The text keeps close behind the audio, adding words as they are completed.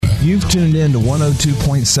You've tuned in to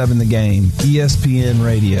 102.7 The Game, ESPN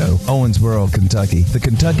Radio, Owensboro, Kentucky, the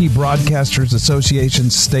Kentucky Broadcasters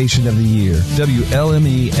Association's Station of the Year,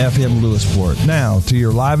 WLME FM Lewisport. Now, to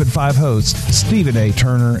your Live at 5 hosts, Stephen A.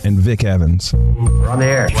 Turner and Vic Evans. We're on the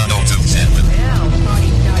air. 102.7. Well,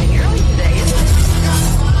 it's starting early today, isn't it?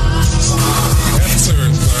 Yes, sir.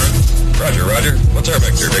 Roger. What's our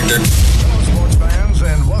vector, Victor? Sports fans,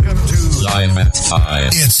 and welcome to Live at 5.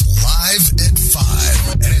 It's Live at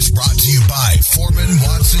 5, and it's brought to you by Foreman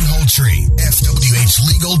Watson Holtrey,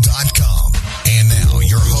 FWHlegal.com. And now,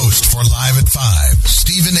 your host for Live at 5,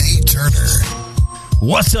 Stephen A. Turner.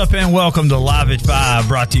 What's up and welcome to Live at 5,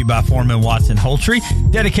 brought to you by Foreman Watson Holtrey,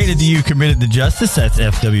 dedicated to you, committed to justice. That's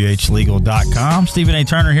FWHlegal.com. Stephen A.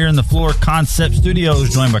 Turner here in the Floor Concept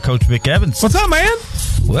Studios, joined by Coach Vic Evans. What's up, man?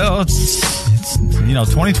 Well, it's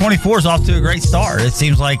 2024 is off to a great start. It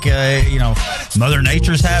seems like, Mother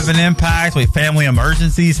Nature's having an impact. Family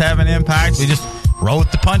emergencies have an impact. We just roll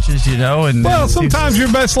with the punches, and well, sometimes your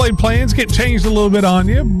best laid plans get changed a little bit on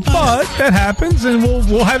you, but that happens, and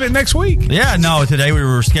we'll have it next week. Yeah, no, today we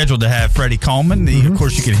were scheduled to have Freddie Coleman. Of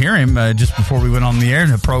course, you could hear him just before we went on the air,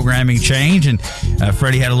 and the programming changed, and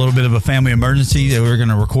Freddie had a little bit of a family emergency. We were going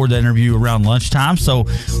to record that interview around lunchtime, so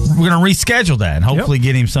we're going to reschedule that and hopefully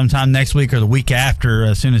get him sometime next week or the week after,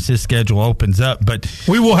 as soon as his schedule opens up. But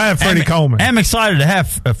we will have Freddie Coleman. I'm excited to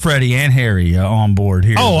have Freddie and Harry on board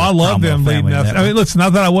here. Oh, I love them leading up. I mean, listen,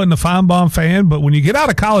 not that I wasn't a Feinbaum fan, but when you get out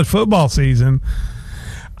of college football season,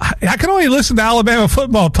 I can only listen to Alabama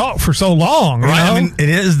football talk for so long. Right? I mean,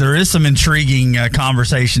 there is some intriguing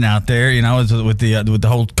conversation out there, with the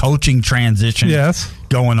whole coaching transition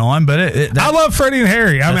going on. But I love Freddie and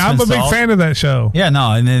Harry. I mean, I'm a big fan of that show. Yeah,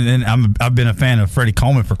 no, and I've been a fan of Freddie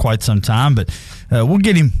Coleman for quite some time, but we'll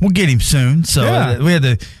get him soon. So we had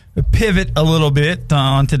to pivot a little bit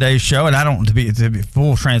on today's show, and I don't, to be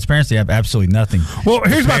full transparency, I have absolutely nothing. Well,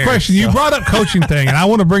 here's my question. You brought up coaching thing, and I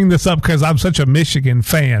want to bring this up because I'm such a Michigan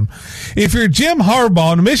fan. If you're Jim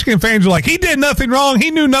Harbaugh, and the Michigan fans are like, he did nothing wrong,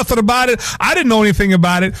 he knew nothing about it, I didn't know anything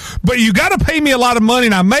about it, but you got to pay me a lot of money,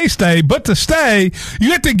 and I may stay, but to stay,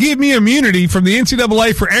 you have to give me immunity from the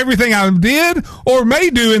NCAA for everything I did or may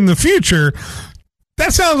do in the future.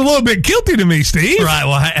 That sounds a little bit guilty to me, Steve. Right.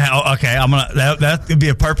 Well, okay. That could be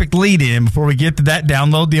a perfect lead-in. Before we get to that,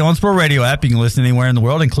 download the Owensboro Radio app. You can listen anywhere in the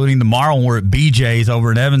world, including tomorrow. We're at BJ's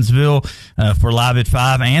over in Evansville for Live at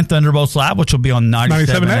 5 and Thunderbolts Live, which will be on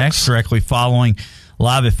 97X, directly following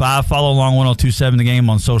Live at 5. Follow along 102.7 The Game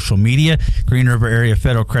on social media. Green River Area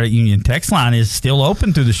Federal Credit Union text line is still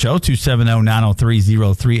open through the show,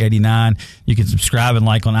 270-903-0389. You can subscribe and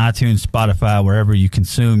like on iTunes, Spotify, wherever you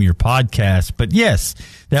consume your podcast. But yes,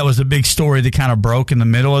 that was a big story that kind of broke in the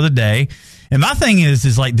middle of the day. And my thing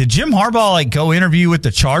is like, did Jim Harbaugh go interview with the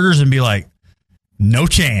Chargers and be like, no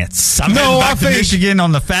chance. I'm heading back to Michigan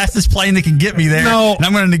on the fastest plane that can get me there. No. And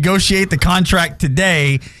I'm going to negotiate the contract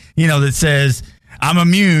today, that says I'm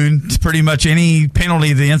immune to pretty much any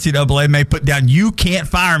penalty the NCAA may put down. You can't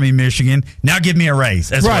fire me, Michigan. Now give me a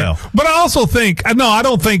raise as well. But I also think, I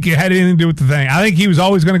don't think it had anything to do with the thing. I think he was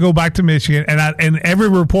always going to go back to Michigan. And every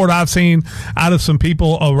report I've seen out of some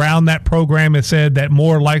people around that program has said that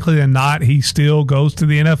more likely than not, he still goes to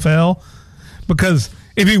the NFL. Because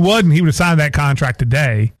if he wasn't, he would have signed that contract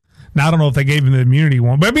today. Now, I don't know if they gave him the immunity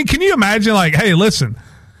one. But, I mean, can you imagine, hey, listen,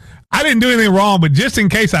 I didn't do anything wrong, but just in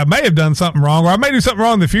case I may have done something wrong or I may do something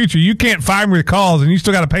wrong in the future, you can't fire me with calls and you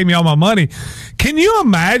still got to pay me all my money. Can you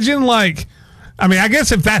imagine, I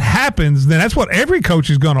guess if that happens, then that's what every coach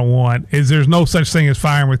is going to want, is there's no such thing as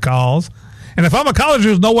firing with calls. And if I'm a college,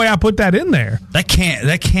 there's no way I put that in there. That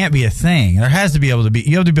can't be a thing. There has to be able to be.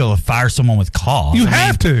 You have to be able to fire someone with calls. You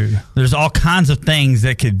have to. There's all kinds of things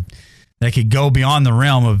that could go beyond the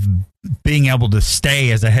realm of being able to stay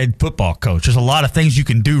as a head football coach. There's a lot of things you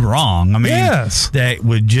can do wrong. I mean, that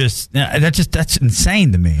would that's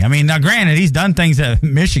insane to me. I mean, now granted, he's done things at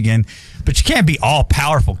Michigan, but you can't be all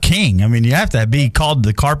powerful king. I mean, you have to be called to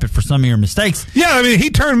the carpet for some of your mistakes. Yeah, I mean, he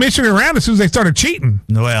turned Michigan around as soon as they started cheating.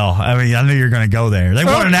 Well, I mean, I knew you were going to go there. They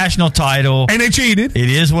won a national title. And they cheated. It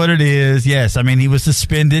is what it is. Yes, I mean, he was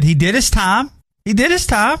suspended. He did his time.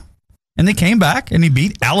 And they came back and he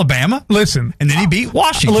beat Alabama. Listen. And then he beat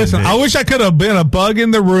Washington. Listen, I wish I could have been a bug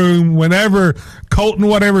in the room whenever Colton,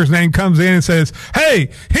 whatever his name, comes in and says, hey,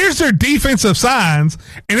 here's their defensive signs.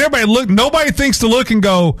 And nobody thinks to look and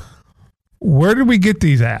go, Where did we get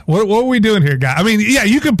these at? What are we doing here, guys? I mean, yeah,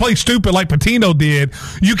 you can play stupid like Patino did.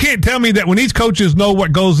 You can't tell me that when these coaches know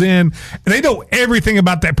what goes in, they know everything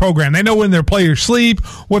about that program. They know when their players sleep,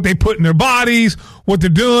 what they put in their bodies, what they're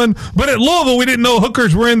doing. But at Louisville, we didn't know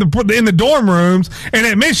hookers were in the dorm rooms. And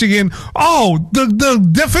at Michigan, the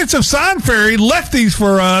defensive sign fairy left these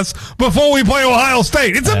for us before we play Ohio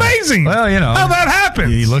State. It's amazing. Well, how that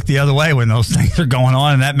happens. You look the other way when those things are going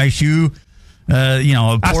on, and that makes you –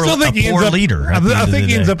 a poor leader. I think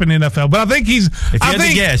he ends up in the NFL, but I think he's. If you had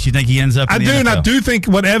to guess, you think he ends up in the NFL? And I do think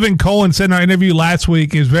what Evan Cohen said in our interview last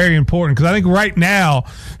week is very important because I think right now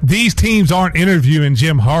these teams aren't interviewing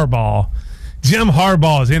Jim Harbaugh. Jim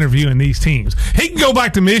Harbaugh is interviewing these teams. He can go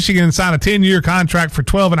back to Michigan and sign a 10-year contract for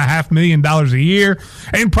 $12.5 million a year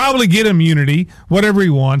and probably get immunity, whatever he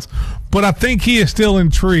wants. But I think he is still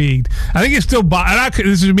intrigued. I think it's still.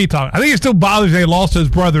 This is me talking. I think it still bothers they lost to his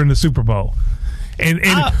brother in the Super Bowl.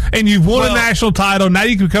 And you've won a national title. Now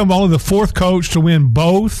you can become only the fourth coach to win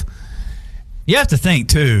both. You have to think,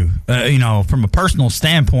 too, from a personal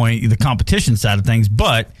standpoint, the competition side of things.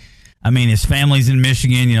 But, I mean, his family's in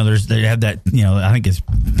Michigan. They have that, I think his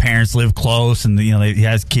parents live close and, he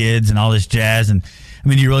has kids and all this jazz. And, I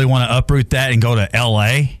mean, you really want to uproot that and go to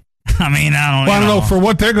L.A.? I mean, I don't know. For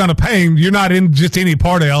what they're going to pay him, you're not in just any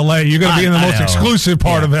part of L.A. You're going to be in the most exclusive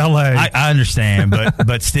part of L.A. I understand,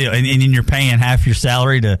 but still, and you're paying half your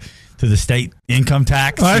salary to the state income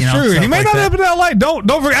tax. That's true. He may not end up in L.A. Don't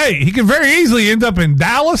forget. Hey, he can very easily end up in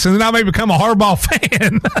Dallas, and then I may become a Harbaugh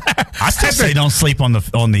fan. I still say don't sleep on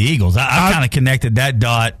the Eagles. I kind of connected that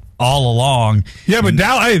dot all along. Yeah, but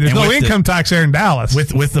Dallas. Hey, there's no income tax there in Dallas.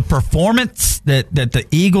 With the performance that the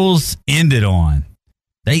Eagles ended on.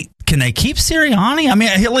 Can they keep Sirianni? I mean,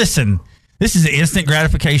 listen, this is an instant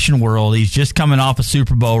gratification world. He's just coming off a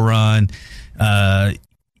Super Bowl run.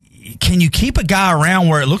 Can you keep a guy around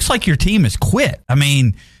where it looks like your team has quit? I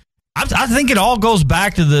mean, I think it all goes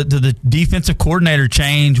back to the defensive coordinator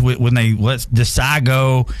change when they let Desai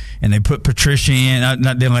go and they put Patricia in.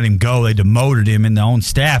 They didn't let him go. They demoted him in their own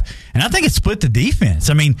staff. And I think it split the defense.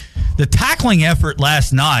 I mean, the tackling effort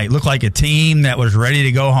last night looked like a team that was ready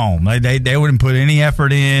to go home. They wouldn't put any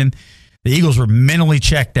effort in. The Eagles were mentally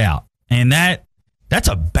checked out. And that's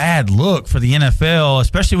a bad look for the NFL,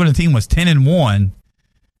 especially when the team was 10-1.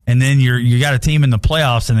 And then you got a team in the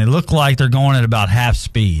playoffs, and they look like they're going at about half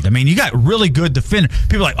speed. I mean, you got really good defenders.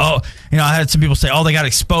 People are like, I had some people say, they got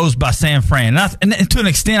exposed by San Fran. And to an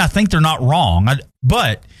extent, I think they're not wrong.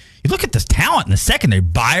 But you look at this talent in the secondary.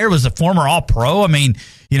 Byer was a former All-Pro. I mean,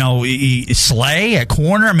 Slay at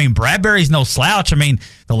corner. I mean, Bradbury's no slouch. I mean,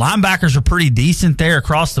 the linebackers are pretty decent there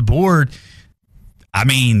across the board. I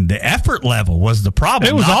mean, the effort level was the problem.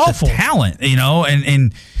 It was not awful. The talent,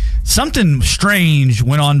 and something strange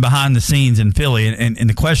went on behind the scenes in Philly, and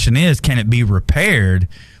the question is, can it be repaired,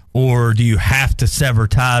 or do you have to sever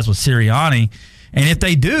ties with Sirianni? And if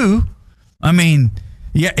they do, I mean,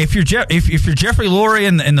 yeah, if you're Jeffrey Lurie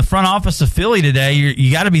in the front office of Philly today, you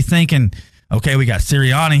got to be thinking, okay, we got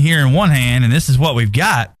Sirianni here in one hand, and this is what we've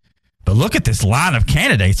got. But look at this line of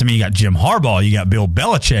candidates. I mean, you got Jim Harbaugh, you got Bill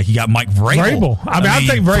Belichick, you got Mike Vrable. I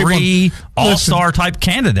think Vrable. 3 all-star type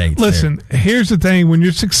candidates. Listen, here's the thing. When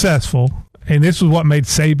you're successful, and this is what made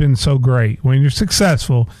Saban so great, when you're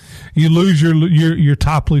successful, you lose your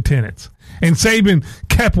top lieutenants. And Saban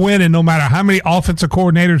kept winning no matter how many offensive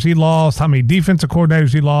coordinators he lost, how many defensive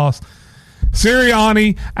coordinators he lost.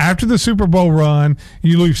 Sirianni, after the Super Bowl run,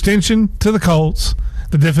 you lose Stinson to the Colts.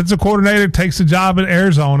 The defensive coordinator takes the job in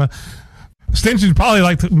Arizona. Stinson's probably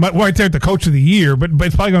right there at the coach of the year, but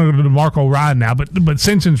it's probably going to go to DeMarco Ryan now. But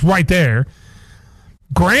Stinson's right there.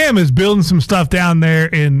 Graham is building some stuff down there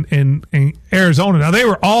in Arizona. Now they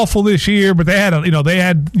were awful this year, but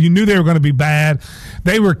you knew they were going to be bad.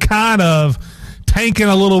 They were kind of tanking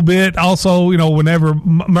a little bit. Also, whenever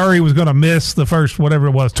Murray was going to miss the first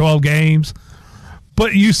 12 games.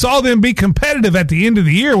 But you saw them be competitive at the end of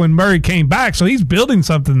the year when Murray came back, so he's building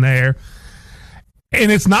something there. And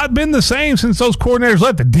it's not been the same since those coordinators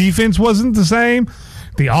left. The defense wasn't the same.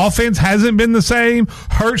 The offense hasn't been the same.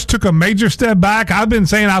 Hurts took a major step back. I've been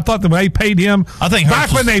saying I thought that when they paid him,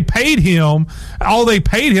 when they paid him,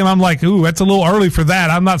 I'm like, ooh, that's a little early for that.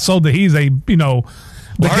 I'm not sold that he's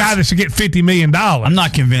the guy that should get $50 million. I'm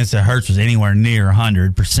not convinced that Hurts was anywhere near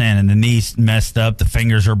 100%, and the knee's messed up, the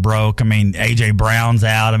fingers are broke. I mean, A.J. Brown's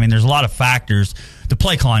out. I mean, there's a lot of factors. The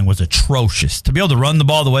play calling was atrocious. To be able to run the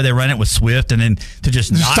ball the way they run it with Swift, and then to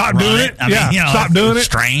just not stop run doing it. Stop doing it.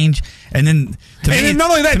 Strange. And then to me,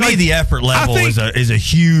 not only that, the effort level is a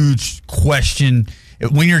huge question.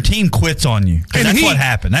 when your team quits on you. And that's what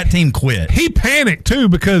happened. That team quit. He panicked, too,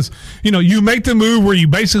 because, you make the move where you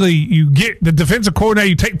get the defensive coordinator,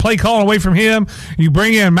 you take play calling away from him, you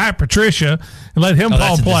bring in Matt Patricia and let him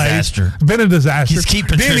call plays. Disaster. It's been a disaster. Just keep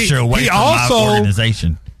Patricia away from my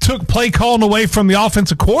organization. Took play calling away from the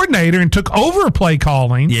offensive coordinator and took over play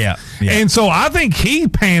calling. Yeah. And so I think he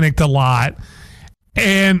panicked a lot.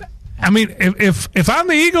 And I mean, if I'm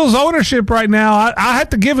the Eagles ownership right now, I have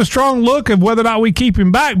to give a strong look at whether or not we keep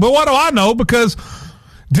him back. But what do I know? Because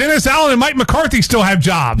Dennis Allen and Mike McCarthy still have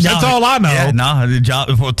jobs. That's all I know. Yeah, the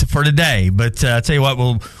job for today. But I tell you what,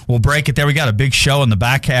 we'll break it there. We got a big show in the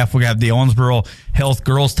back half. We got the Owensboro Health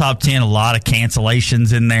Girls Top 10. A lot of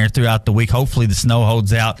cancellations in there throughout the week. Hopefully the snow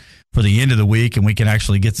holds out for the end of the week, and we can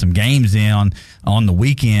actually get some games in on the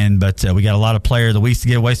weekend. But we got a lot of player of the weeks to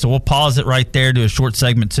get away, so we'll pause it right there, do a short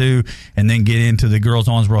segment too, and then get into the Girls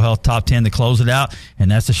Owensboro Health Top 10 to close it out. And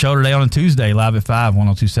that's the show today on a Tuesday, live at 5,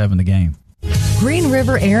 102.7 The Game. Green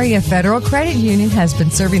River Area Federal Credit Union has been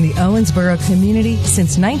serving the Owensboro community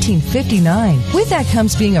since 1959. With that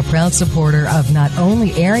comes being a proud supporter of not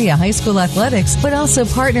only area high school athletics, but also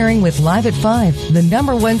partnering with Live at 5, the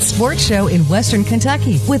 #1 sports show in Western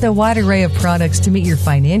Kentucky. With a wide array of products to meet your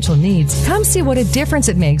financial needs, come see what a difference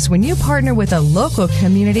it makes when you partner with a local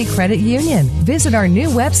community credit union. Visit our new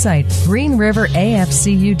website,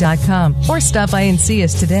 greenriverafcu.com, or stop by and see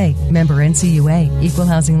us today. Member NCUA, Equal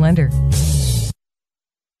Housing Lender.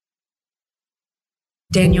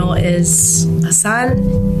 Daniel is a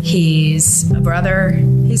son, he's a brother,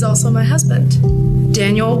 he's also my husband.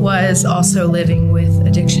 Daniel was also living with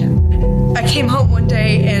addiction. I came home one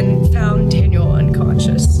day and found Daniel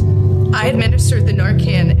unconscious. I administered the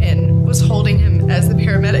Narcan and was holding him as the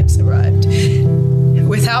paramedics arrived.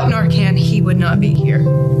 Without Narcan, he would not be here.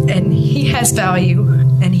 And he has value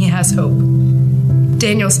and he has hope.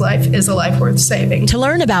 Daniel's life is a life worth saving. To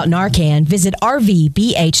learn about Narcan, visit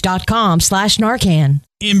rvbh.com/Narcan.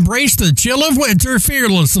 Embrace the chill of winter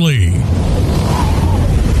fearlessly.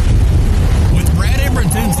 With Brad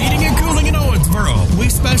Emerson's Heating and Cooling in Owensboro, we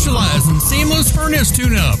specialize in seamless furnace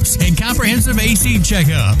tune-ups and comprehensive AC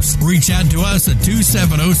checkups. Reach out to us at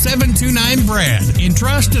 270-729-BRAD and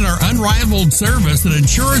trust in our unrivaled service that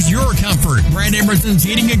ensures your comfort. Brad Emerson's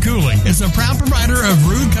Heating and Cooling is a proud provider of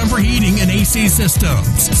Rude Comfort Heating and AC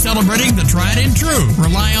systems. Celebrating the tried and true.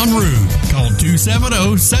 Rely on Rude. Call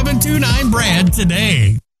 270-729-BRAD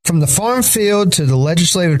today. From the farm field to the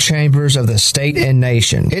legislative chambers of the state and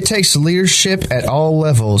nation, it takes leadership at all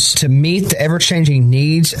levels to meet the ever-changing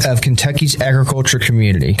needs of Kentucky's agriculture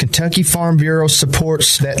community. Kentucky Farm Bureau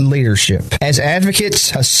supports that leadership as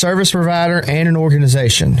advocates, a service provider, and an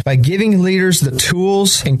organization by giving leaders the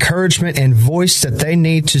tools, encouragement, and voice that they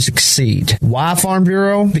need to succeed. Why Farm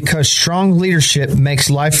Bureau? Because strong leadership makes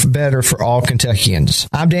life better for all Kentuckians.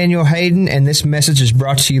 I'm Daniel Hayden, and this message is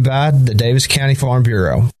brought to you by the Davis County Farm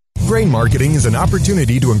Bureau. Grain marketing is an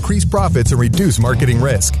opportunity to increase profits and reduce marketing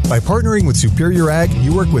risk. By partnering with Superior Ag,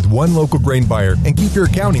 you work with one local grain buyer and keep your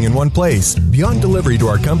accounting in one place. Beyond delivery to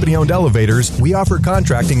our company-owned elevators, we offer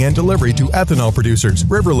contracting and delivery to ethanol producers,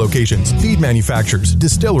 river locations, feed manufacturers,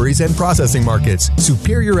 distilleries, and processing markets.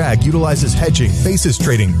 Superior Ag utilizes hedging, basis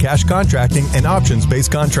trading, cash contracting, and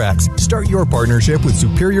options-based contracts. Start your partnership with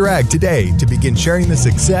Superior Ag today to begin sharing the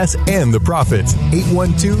success and the profits.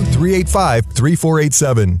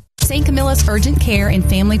 812-385-3487. St. Camilla's Urgent Care and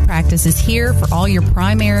Family Practice is here for all your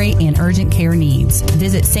primary and urgent care needs.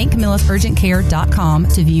 Visit stcamillasurgentcare.com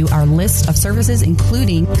to view our list of services,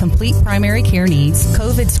 including complete primary care needs,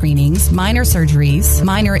 COVID screenings, minor surgeries,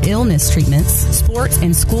 minor illness treatments, sports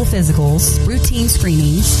and school physicals, routine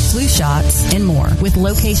screenings, flu shots, and more. With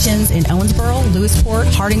locations in Owensboro, Lewisport,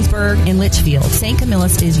 Hardingsburg, and Litchfield, St.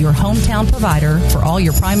 Camilla's is your hometown provider for all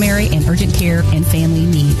your primary and urgent care and family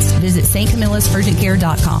needs. Visit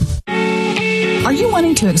stcamillasurgentcare.com. Are you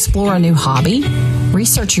wanting to explore a new hobby?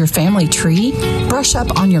 Research your family tree? Brush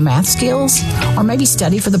up on your math skills? Or maybe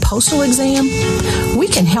study for the postal exam? We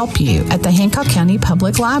can help you at the Hancock County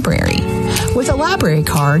Public Library. With a library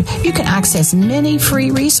card, you can access many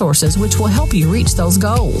free resources which will help you reach those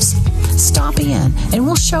goals. Stop in and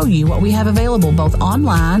we'll show you what we have available both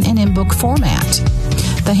online and in book format.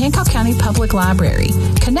 The Hancock County Public Library,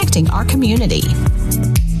 connecting our community.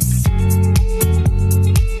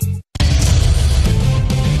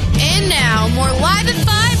 More Live at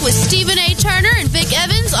 5 with Stephen A. Turner and Vic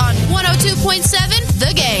Evans on 102.7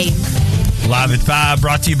 The Game. Live at 5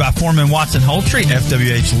 brought to you by Foreman Watson Holtrey,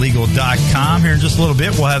 FWHlegal.com. Here in just a little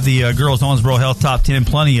bit, we'll have the Girls Owensboro Health Top 10.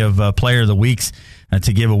 Plenty of Player of the Weeks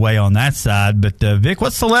to give away on that side. But, Vic,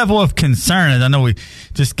 what's the level of concern? I know we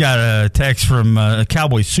just got a text from a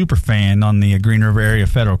Cowboys super fan on the Green River Area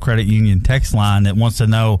Federal Credit Union text line that wants to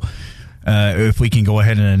know if we can go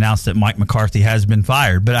ahead and announce that Mike McCarthy has been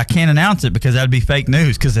fired. But I can't announce it because that would be fake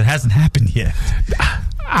news because it hasn't happened yet.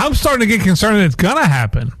 I'm starting to get concerned that it's going to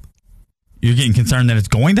happen. You're getting concerned that it's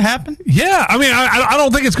going to happen? Yeah, I mean, I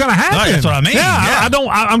don't think it's going to happen. Right, that's what I mean. Yeah.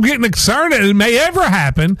 I'm getting concerned that it may ever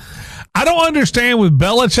happen. I don't understand with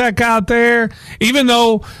Belichick out there, even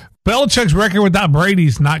though Belichick's record without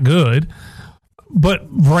Brady's not good,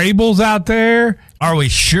 but Vrabel's out there. Are we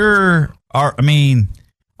sure? Are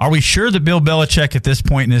we sure that Bill Belichick at this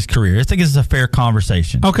point in his career? I think this is a fair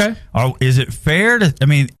conversation. Okay. Is it fair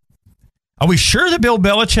to? Are we sure that Bill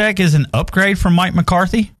Belichick is an upgrade from Mike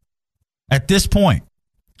McCarthy? At this point,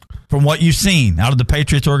 from what you've seen out of the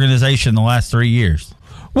Patriots organization the last 3 years?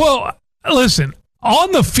 Well, listen,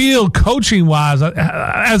 on the field, coaching-wise,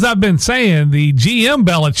 as I've been saying, the GM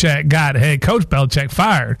Belichick got head coach Belichick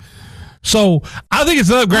fired. So I think it's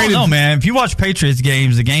an upgrade. No, man. If you watch Patriots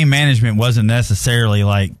games, the game management wasn't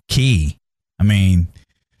necessarily, key. I'm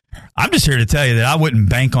just here to tell you that I wouldn't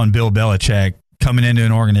bank on Bill Belichick coming into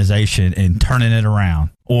an organization and turning it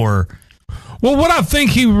around or – well, what I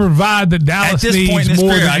think he would provide that Dallas needs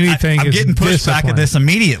more than anything I'm is getting pushed back at this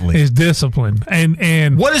immediately. Is discipline.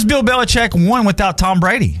 And what has Bill Belichick won without Tom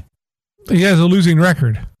Brady? He has a losing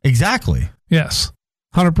record. Exactly. Yes,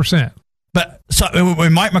 100%. But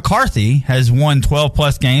when Mike McCarthy has won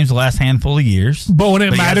 12-plus games the last handful of years. But when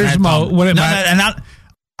it matters most.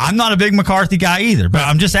 I'm not a big McCarthy guy either, but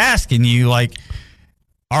I'm just asking you,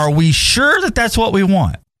 are we sure that that's what we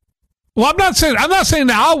want? Well, I'm not saying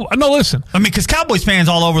that. No, listen. Because Cowboys fans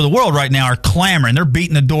all over the world right now are clamoring. They're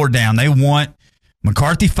beating the door down. They want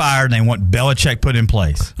McCarthy fired, and they want Belichick put in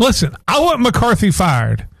place. Listen, I want McCarthy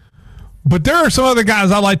fired, but there are some other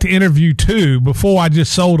guys I like to interview too before I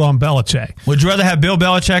just sold on Belichick. Would you rather have Bill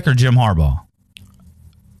Belichick or Jim Harbaugh?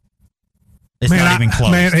 It's not even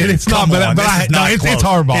close. Man, it's not. It's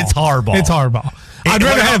Harbaugh. It's Harbaugh. It's Harbaugh. I'd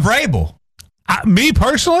rather have Vrable. Me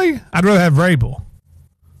personally, I'd rather have Vrable.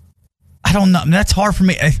 I don't know. That's hard for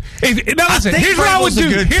me. Here's what I would do.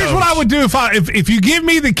 Here's what I would do if you give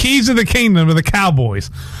me the keys of the kingdom of the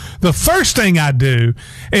Cowboys. The first thing I do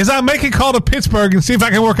is I make a call to Pittsburgh and see if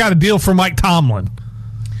I can work out a deal for Mike Tomlin.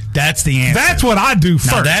 That's the answer. That's what I do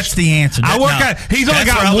first. No, that's the answer. He's only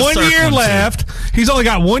got 1 year left. He's only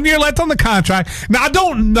got 1 year left on the contract. Now, I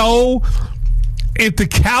don't know if the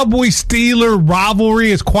Cowboy-Steeler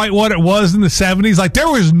rivalry is quite what it was in the 70s. There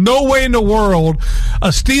was no way in the world a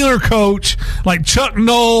Steeler coach like Chuck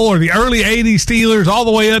Noll or the early 80s Steelers all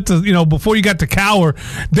the way up to, before you got to Cowher,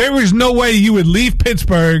 there was no way you would leave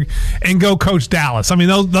Pittsburgh and go coach Dallas.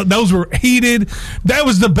 Those were heated. That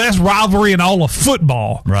was the best rivalry in all of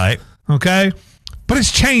football. Right. Okay? But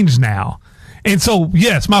it's changed now. And so,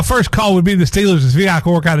 yes, my first call would be the Steelers to see if I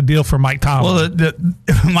can work out a deal for Mike Tomlin. Well, it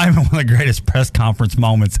might have been one of the greatest press conference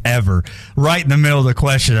moments ever. Right in the middle of the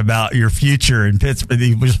question about your future in Pittsburgh,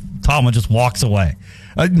 Tomlin just walks away.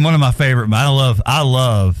 One of my favorite. I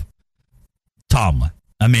love Tomlin.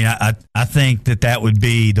 I think that would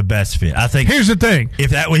be the best fit. I think. Here's the thing: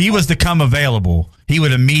 when he was to come available, he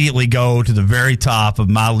would immediately go to the very top of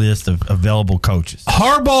my list of available coaches.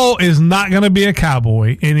 Harbaugh is not going to be a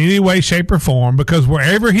Cowboy in any way, shape, or form because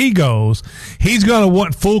wherever he goes, he's going to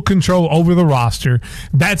want full control over the roster.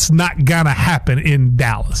 That's not going to happen in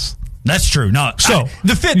Dallas. That's true. No, so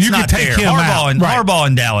the fit's not take there. Him out. Harbaugh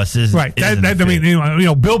in Dallas is right.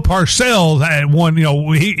 Bill Parcells had one.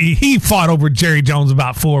 He fought over Jerry Jones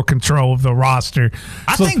about full control of the roster.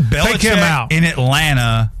 I think Belichick in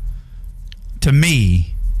Atlanta, to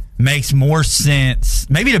me, makes more sense.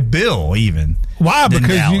 Maybe to Bill even. Why?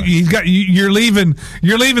 Because you're leaving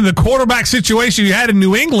the quarterback situation you had in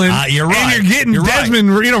New England. You're right. And you're getting Desmond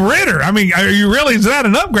Ritter. Is that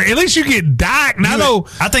an upgrade? At least you get Dak.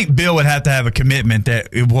 I think Bill would have to have a commitment that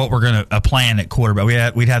what we're going to plan at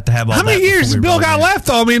quarterback. We'd have to have all that. How many years has Bill got left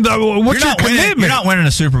though? What's your commitment? You're not winning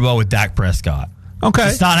a Super Bowl with Dak Prescott. Okay.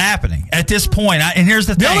 It's not happening at this point. And here's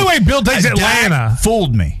the thing. The only way Bill takes Atlanta. Dak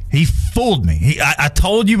fooled me. He fooled me. I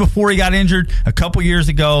told you before he got injured a couple years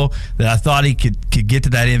ago that I thought he could get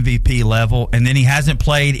to that MVP level, and then he hasn't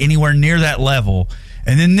played anywhere near that level.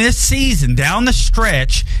 And then this season, down the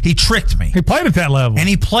stretch, he tricked me. He played at that level. And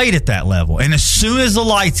he played at that level. And as soon as the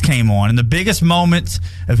lights came on in the biggest moments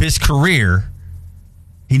of his career,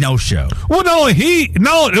 He no-showed. Well,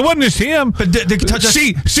 it wasn't just him. But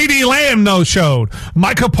C.D. Lamb no-showed.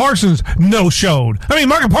 Micah Parsons no-showed. I mean,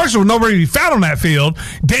 Micah Parsons was nobody to be found on that field.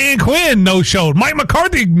 Dan Quinn no-showed. Mike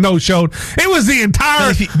McCarthy no-showed. It was the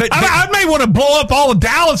entire. I may want to blow up all of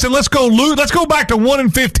Dallas and let's go back to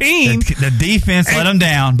 1-15. The defense let him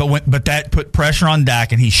down, but that put pressure on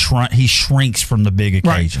Dak, and he shrinks from the big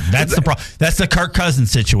occasion. Right. That's the problem. That's the Kirk Cousins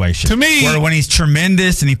situation. To me, where when he's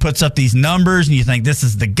tremendous and he puts up these numbers, and you think this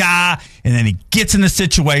is the guy, and then he gets in the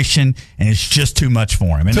situation and it's just too much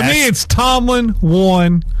for him. And to me, it's Tomlin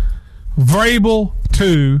 1, Vrable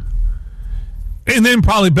 2, and then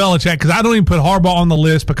probably Belichick, because I don't even put Harbaugh on the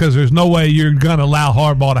list because there's no way you're going to allow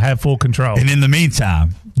Harbaugh to have full control. And in the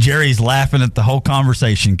meantime, Jerry's laughing at the whole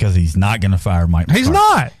conversation because he's not going to fire Mike McCarthy. He's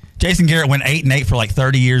not. Jason Garrett went 8-8 for like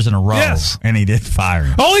 30 years in a row, and he did fire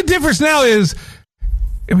him. Only difference now is,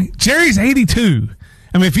 Jerry's 82.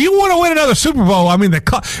 If you want to win another Super Bowl,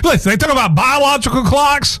 listen, they talk about biological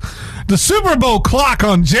clocks. The Super Bowl clock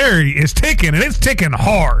on Jerry is ticking, and it's ticking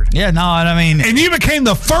hard. Yeah, and you became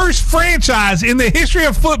the first franchise in the history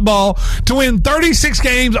of football to win 36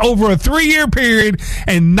 games over a 3-year period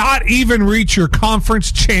and not even reach your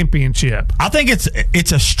conference championship. I think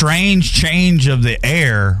it's a strange change of the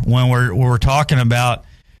air when we're talking about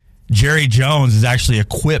Jerry Jones has actually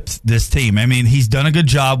equipped this team. He's done a good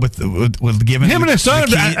job with giving him and his son.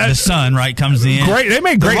 The son, right, comes in. Great, they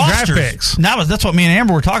made great draft picks. That's what me and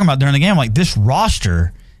Amber were talking about during the game. Like, this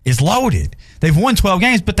roster is loaded. They've won 12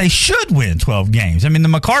 games, but they should win 12 games. The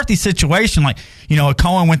McCarthy situation,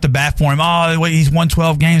 Cohen went to bat for him. Oh, he's won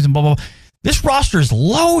 12 games and blah, blah, blah. This roster is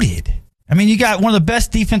loaded. You got one of the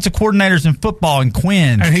best defensive coordinators in football in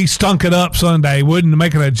Quinn. And he stunk it up Sunday. Wouldn't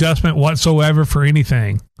make an adjustment whatsoever for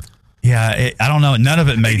anything. Yeah, I don't know. None of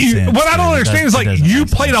it made sense. What I don't understand is you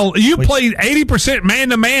played 80%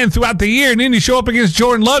 man-to-man throughout the year, and then you show up against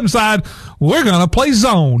Jordan Love and decide, we're going to play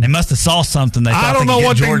zone. They must have saw something. I don't know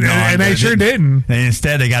what Jordan and they sure didn't. And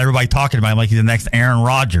instead, they got everybody talking about him like he's the next Aaron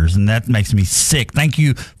Rodgers, and that makes me sick. Thank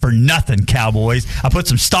you for nothing, Cowboys. I put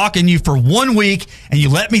some stock in you for 1 week, and you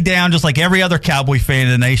let me down just like every other Cowboy fan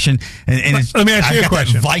in the nation. And let me ask you a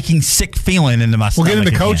question. That Viking sick feeling into my stomach. We'll get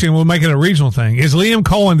into coaching. We'll make it a regional thing. Is Liam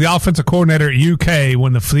Cohen the offensive coordinator at UK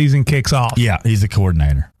when the season kicks off? Yeah, he's the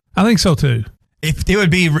coordinator. I think so too. If it would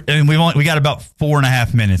be, and we got about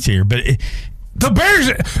 4.5 minutes here, but the Bears.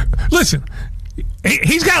 Listen,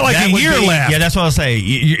 he's got like a year left. Yeah, that's what I'll say.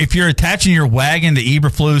 If you're attaching your wagon to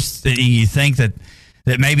Eberflus, you think that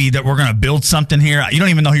maybe that we're going to build something here. You don't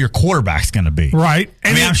even know who your quarterback's going to be, right?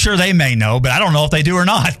 I'm sure they may know, but I don't know if they do or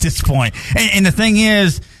not at this point. And the thing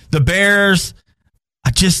is, the Bears,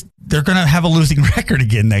 they're going to have a losing record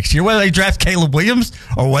again next year, whether they draft Caleb Williams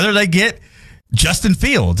or whether they get Justin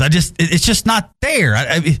Fields. It's just not there.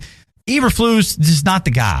 Eberflus is just not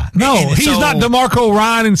the guy. No, he's not DeMarco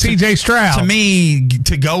Ryan and C.J. Stroud. To me,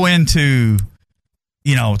 to go into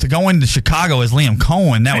Chicago as Liam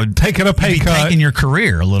Cohen, that would taking a pay cut, taking your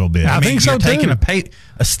career a little bit. I think so you're too. Taking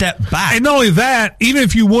a step back, and not only that, even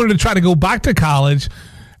if you wanted to try to go back to college.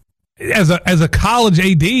 As a college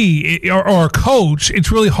AD or a coach,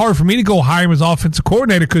 it's really hard for me to go hire him as offensive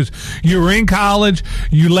coordinator because you were in college,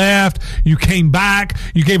 you left, you came back,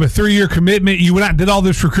 you gave a 3-year commitment, you went out and did all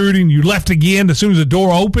this recruiting, you left again as soon as the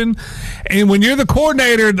door opened. And when you're the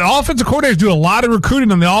coordinator, the offensive coordinators do a lot of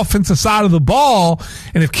recruiting on the offensive side of the ball.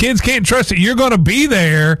 And if kids can't trust that you're going to be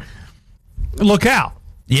there, look out.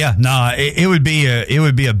 Yeah, no, it would be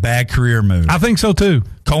a bad career move. I think so too.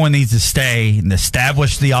 Cohen needs to stay and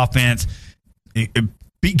establish the offense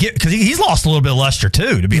because he's lost a little bit of luster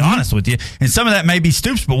too, to be honest with you. And some of that may be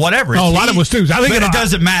Stoops, but whatever. No, a lot of it was Stoops. I think it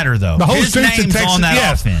doesn't matter though. The whole His Stoops name's Texas, on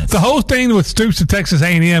that offense. The whole thing with Stoops at Texas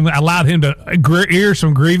A&M allowed him to air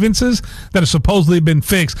some grievances that have supposedly been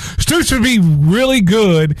fixed. Stoops would be really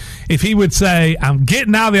good if he would say, "I'm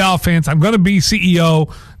getting out of the offense. I'm going to be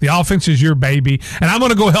CEO. The offense is your baby, and I'm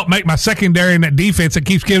going to go help make my secondary in that defense that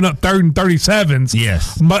keeps giving up 3rd and 37s.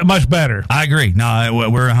 Yes, much better." I agree. No,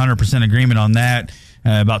 we're 100% agreement on that.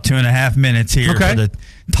 About 2.5 minutes here for the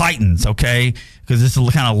Titans, okay? Because this is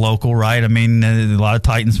kind of local, right? A lot of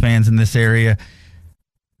Titans fans in this area.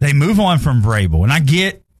 They move on from Vrable, and I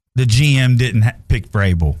get the GM didn't pick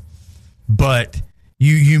Vrable, but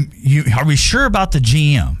you are we sure about the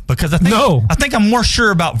GM? Because I think I'm more sure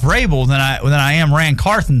about Vrable than I am Rand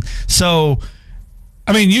Carthon. So.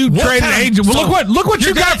 You traded AJ. Well, look what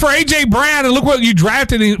you got for AJ Brown, and look what you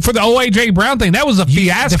drafted for the AJ Brown thing. That was a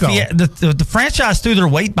fiasco. The franchise threw their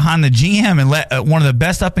weight behind the GM and let one of the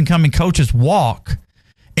best up and coming coaches walk.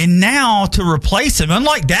 And now to replace him,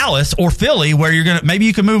 unlike Dallas or Philly, where maybe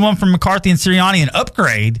you can move on from McCarthy and Sirianni and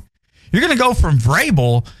upgrade. you're going to go from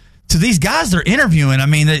Vrable to these guys they're interviewing. I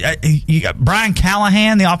mean, you got Brian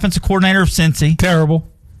Callahan, the offensive coordinator of Cincy. Terrible.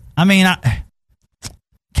 I mean,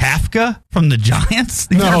 Kafka from the Giants.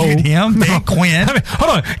 They interviewed him. No. Dan Quinn. I mean,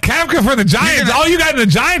 hold on, Kafka for the Giants. All you got in the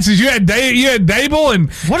Giants is you had Dable and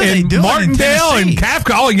Martindale and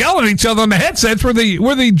Kafka all yelling at each other on the headsets. Where the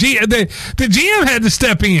GM had to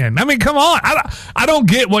step in. I mean, come on. I don't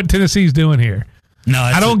get what Tennessee's doing here. No,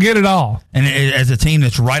 I don't get it all. And as a team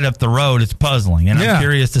that's right up the road, it's puzzling. And I'm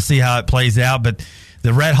curious to see how it plays out. But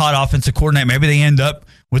the red-hot offensive coordinator, maybe they end up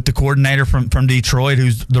with the coordinator from Detroit,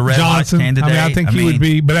 who's the red-hot candidate. I mean, I think he would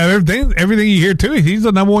be. But everything you hear, too, he's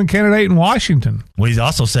the number one candidate in Washington. Well, he's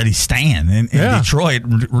also said he's staying in Detroit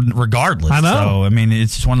regardless. I know. So, I mean,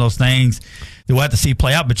 it's just one of those things that we'll have to see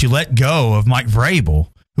play out. But you let go of Mike Vrable,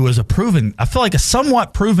 who is I feel like a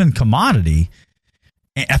somewhat proven commodity.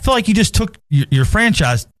 I feel like you just took your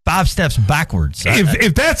franchise 5 steps backwards.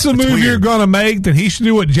 If that's the move you're going to make, then he should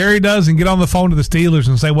do what Jerry does and get on the phone to the Steelers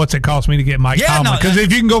and say, what's it cost me to get Mike Tomlin? Because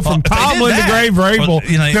if you can go from Tomlin to Vrable,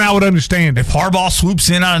 then I would understand it. If Harbaugh swoops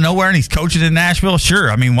in out of nowhere and he's coaching in Nashville,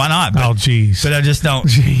 sure. I mean, why not? But, jeez. But I just don't.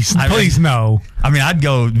 Jeez, please no. I mean, I'd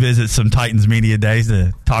go visit some Titans media days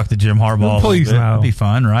to talk to Jim Harbaugh. Please no. It'd be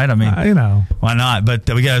fun, right? I mean, why not? But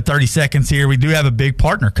we got 30 seconds here. We do have a big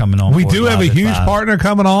partner coming on. We do have a huge partner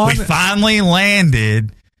coming on. We finally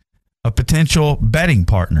landed a potential betting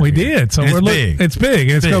partner. We did. So we're big. It's big.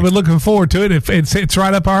 It's going to be looking forward to it. It's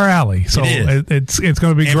right up our alley. So it's going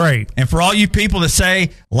to be great. And for all you people that say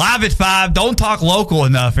live at 5, don't talk local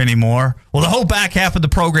enough anymore. Well, the whole back half of the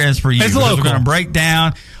program is for you. It's local. We're going to break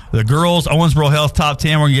down the girls' Owensboro Health Top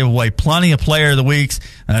 10. We're going to give away plenty of Player of the Weeks.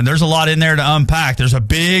 And there's a lot in there to unpack. There's a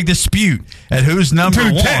big dispute at who's number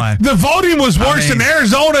one. The voting was worse than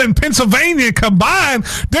Arizona and Pennsylvania combined.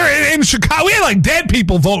 They're in Chicago. We had like dead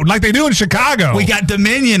people voting like they do in Chicago. We got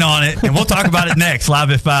Dominion on it, and we'll talk about it next. Live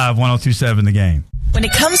at 5, 102.7 The Game. When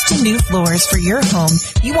it comes to new floors for your home,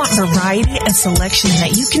 you want variety and selection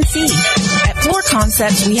that you can see. At Floor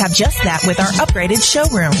Concepts, we have just that with our upgraded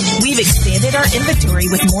showroom. We've expanded our inventory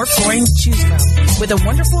with more flooring to choose from, with a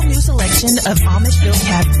wonderful new selection of Amish-built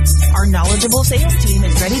cabinets. Our knowledgeable sales team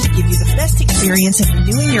is ready to give you the best experience in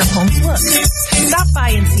renewing your home's look. Stop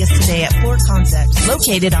by and see us today at Floor Concepts,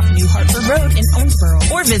 located off New Hartford Road in Owensboro,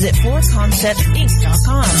 or visit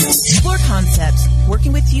floorconceptsinc.com. Floor Concepts,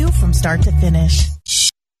 working with you from start to finish.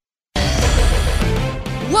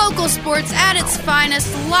 Local sports at its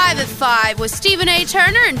finest, live at 5 with Stephen A.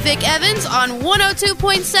 Turner and Vic Evans on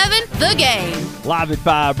 102.7 The Game. Live at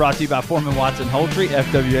 5, brought to you by Foreman Watson Holtrey,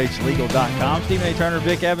 FWHlegal.com. Stephen A. Turner,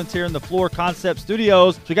 Vic Evans here in the Floor Concept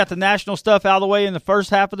Studios. So we got the national stuff out of the way in the first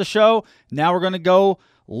half of the show. Now we're going to go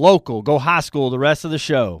local, go high school the rest of the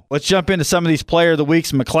show. Let's jump into some of these Player of the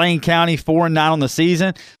Weeks. McLean County, 4-9 on the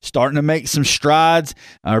season, starting to make some strides.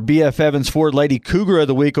 Our BF Evans Ford Lady Cougar of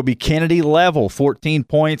the Week will be Kennedy Level, 14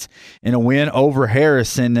 points in a win over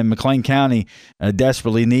Harrison. And McLean County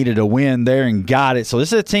desperately needed a win there and got it. So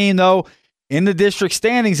this is a team, though, in the district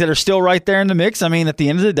standings that are still right there in the mix. I mean, at the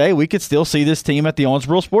end of the day, we could still see this team at the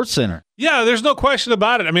Owensboro Sports Center. Yeah, there's no question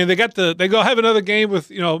about it. I mean, they go have another game with,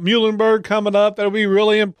 Muhlenberg coming up. That'll be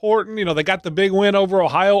really important. They got the big win over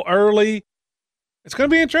Ohio early. It's going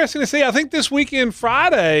to be interesting to see. I think this weekend,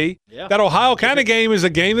 Friday, that Ohio County game is a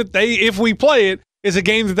game that if we play it, is a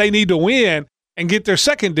game that they need to win and get their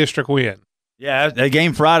second district win. Yeah, that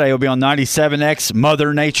game Friday will be on 97X,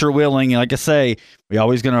 Mother Nature willing. Like I say, we're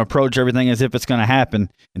always going to approach everything as if it's going to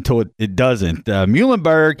happen until it doesn't.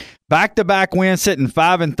 Muhlenberg, back-to-back win, sitting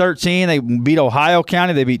 5-13. They beat Ohio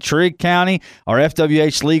County. They beat Trigg County. Our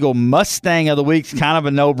FWH Legal Mustang of the Week's kind of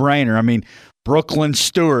a no-brainer. I mean, Brooklyn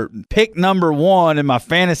Stewart, pick number 1 in my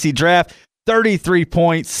fantasy draft. 33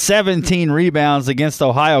 points, 17 rebounds against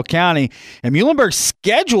Ohio County. And Muhlenberg's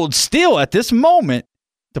scheduled still at this moment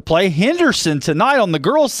to play Henderson tonight on the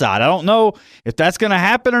girls' side. I don't know if that's going to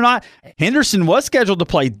happen or not. Henderson was scheduled to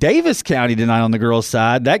play Davis County tonight on the girls'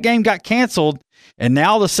 side. That game got canceled, and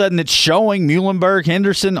now all of a sudden it's showing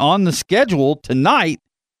Muhlenberg-Henderson on the schedule tonight.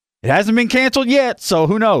 It hasn't been canceled yet, so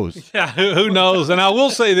who knows? Yeah, who knows? And I will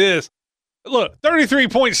say this. Look, 33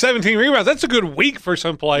 points, 17 rebounds, that's a good week for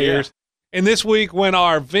some players. Yeah. And this week when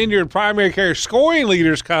our Vineyard primary care scoring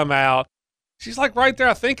leaders come out, she's like right there,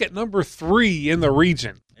 I think, at number 3 in the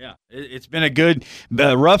region. Yeah, it's been a good,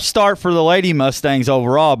 rough start for the Lady Mustangs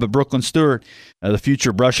overall, but Brooklyn Stewart, the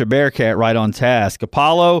future Brusha Bearcat, right on task.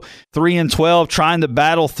 Apollo, 3-12, trying to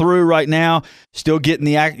battle through right now, still getting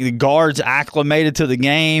the guards acclimated to the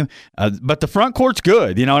game, but the front court's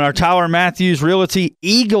good. And our Tyler Matthews Realty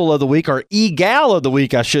Eagle of the Week, or Egal of the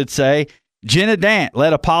Week, I should say, Jenna Dant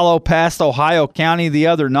led Apollo past Ohio County the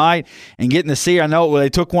other night, and getting to see her, I know they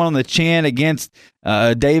took one on the chin against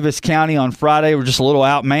Davis County on Friday. We're just a little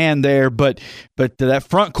outmanned there, but that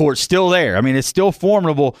front court's still there. I mean, it's still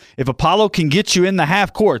formidable. If Apollo can get you in the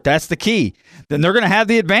half court, that's the key. Then they're going to have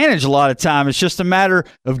the advantage a lot of time. It's just a matter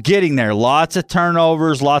of getting there. Lots of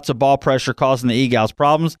turnovers, lots of ball pressure causing the Eagles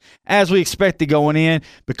problems, as we expected going in.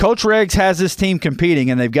 But Coach Reggs has this team competing,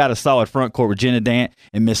 and they've got a solid front court with Jenna Dant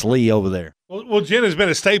and Miss Lee over there. Well, Jenna's been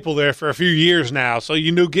a staple there for a few years now, so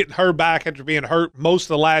you knew getting her back after being hurt most of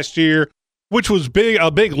the last year, which was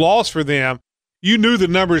a big loss for them. You knew the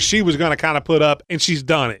numbers she was going to kind of put up, and she's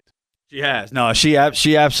done it. She has. No, she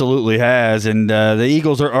absolutely has. And the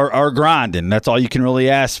Eagles are grinding. That's all you can really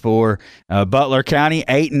ask for. Butler County,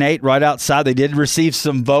 8-8 right outside. They did receive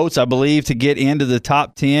some votes, I believe, to get into the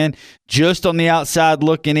top 10. Just on the outside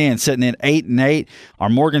looking in, sitting at 8-8. Our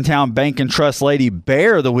Morgantown Bank and Trust Lady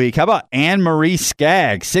Bear of the week. How about Anne-Marie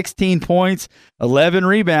Skaggs? 16 points, 11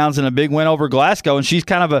 rebounds, and a big win over Glasgow. And she's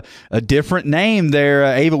kind of a different name there.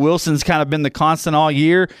 Ava Wilson's kind of been the constant all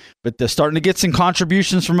year, but they're starting to get some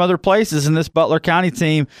contributions from other places in this Butler County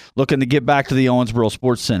team looking to get back to the Owensboro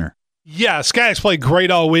Sports Center. Yeah, Skaggs played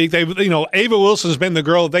great all week. Ava Wilson's been the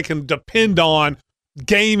girl they can depend on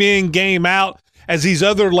game in, game out, as these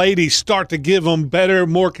other ladies start to give them better,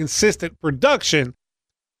 more consistent production.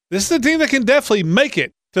 This is a team that can definitely make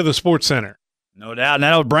it to the Sports Center. No doubt. And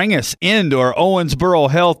that'll bring us into our Owensboro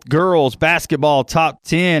Health girls basketball top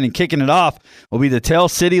 10. And kicking it off will be the Tell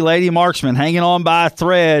City Lady Marksmen, hanging on by a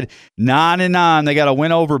thread, 9-9. They got a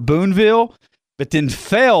win over Boonville, but then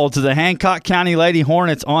fell to the Hancock County Lady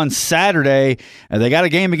Hornets on Saturday. They got a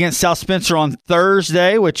game against South Spencer on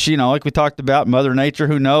Thursday, which, like we talked about, Mother Nature,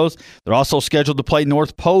 who knows. They're also scheduled to play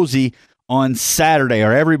North Posey on Saturday.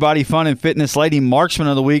 Our Everybody Fun and Fitness Lady Marksman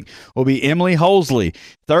of the Week will be Emily Hosley,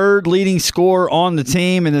 third leading scorer on the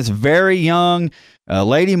team in this very young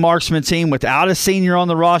Lady Marksman team without a senior on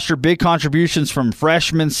the roster. Big contributions from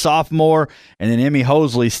freshman, sophomore, and then Emmy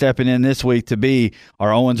Hosley stepping in this week to be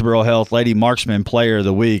our Owensboro Health Lady Marksman Player of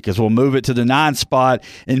the Week, as we'll move it to the 9 spot.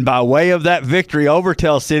 And by way of that victory over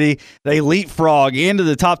Tell City, they leapfrog into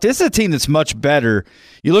the top. This is a team that's much better.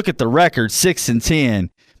 You look at the record, 6-10.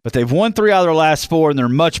 But they've won 3 out of their last 4, and they're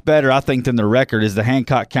much better, I think, than their record is the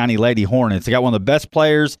Hancock County Lady Hornets. They got one of the best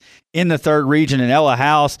players in the 3rd region in Ella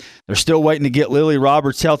House. They're still waiting to get Lily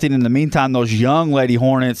Roberts healthy. And in the meantime, those young Lady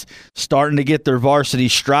Hornets starting to get their varsity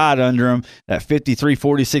stride under them. That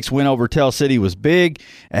 53-46 win over Tell City was big.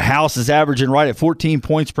 House is averaging right at 14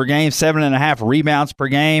 points per game, 7.5 rebounds per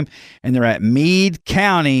game. And they're at Meade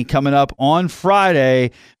County coming up on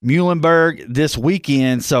Friday, Muhlenberg this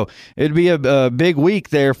weekend. So it'd be a big week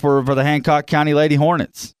there for the Hancock County Lady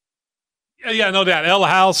Hornets. Yeah, no doubt. Ella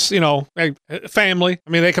House, family. I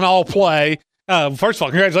mean, they can all play. First of all,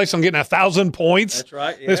 congratulations on getting 1,000 points. That's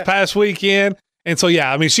right. Yeah. This past weekend. And so,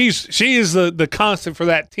 yeah, I mean, she is the constant for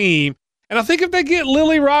that team. And I think if they get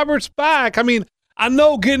Lily Roberts back, I mean, I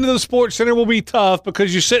know getting to the Sports Center will be tough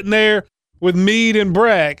because you're sitting there with Meade and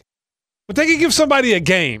Breck, but they can give somebody a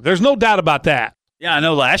game. There's no doubt about that. Yeah, I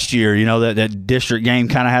know last year, that district game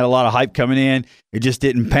kind of had a lot of hype coming in. It just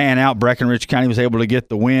didn't pan out. Breckenridge County was able to get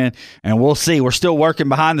the win, and we'll see. We're still working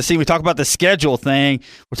behind the scene. We talk about the schedule thing.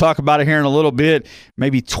 We'll talk about it here in a little bit,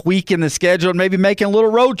 maybe tweaking the schedule and maybe making a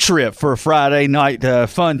little road trip for a Friday night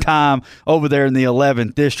fun time over there in the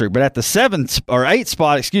 11th district. But at the 7th or 8th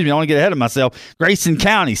spot, I don't want to get ahead of myself, Grayson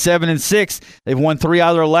County, 7-6. They've won 3 out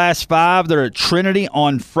of their last 5. They're at Trinity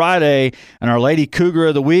on Friday, and our Lady Cougar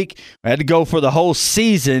of the Week, we had to go for the whole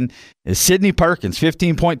season, is Sydney Perkins,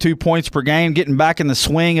 15.2 points per game, getting back in the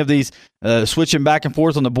swing of these, switching back and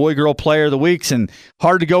forth on the boy-girl player of the weeks, and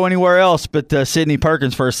hard to go anywhere else but Sydney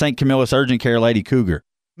Perkins for a St. Camillus Urgent Care Lady Cougar.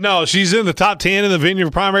 No, she's in the top 10 in the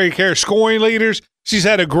Vineyard Primary Care scoring leaders. She's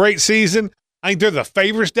had a great season. I think they're the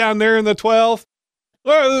favorites down there in the 12th.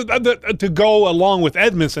 To go along with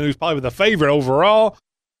Edmondson, who's probably the favorite overall.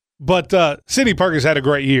 But Sydney Perkins had a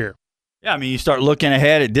great year. Yeah, I mean, you start looking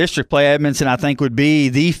ahead at district play. Edmondson, I think, would be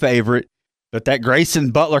the favorite. But that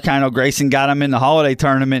Grayson Butler, kind of Grayson got him in the holiday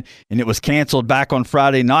tournament, and it was canceled back on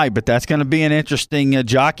Friday night. But that's going to be an interesting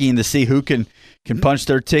jockeying to see who can punch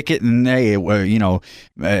their ticket. And, hey,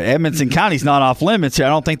 Edmondson County's not off limits here. I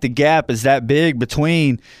don't think the gap is that big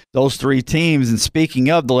between those 3 teams. And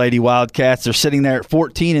speaking of the Lady Wildcats, they're sitting there at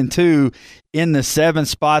 14-2 in the 7th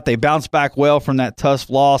spot. They bounced back well from that tough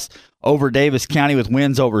loss over Davis County with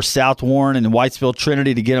wins over South Warren and Whitesville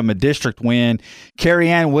Trinity to get them a district win. Carrie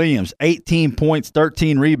Ann Williams, 18 points,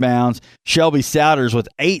 13 rebounds. Shelby Souders with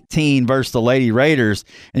 18 versus the Lady Raiders.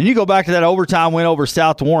 And you go back to that overtime win over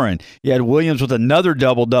South Warren. You had Williams with another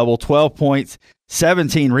double-double, 12 points,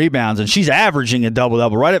 17 rebounds, and she's averaging a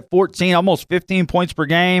double-double right at 14, almost 15 points per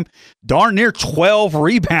game, darn near 12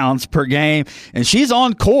 rebounds per game, and she's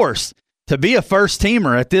on course to be a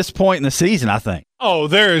first-teamer at this point in the season, I think. Oh,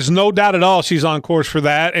 there is no doubt at all she's on course for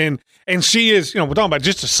that, and she is, we're talking about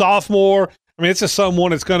just a sophomore. I mean, it's just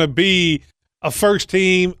someone that's going to be a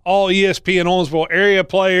first-team, all ESPN Owensboro area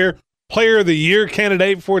player of the year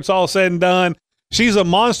candidate before it's all said and done. She's a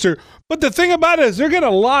monster. But the thing about it is they're getting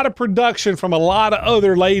a lot of production from a lot of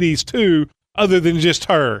other ladies, too, other than just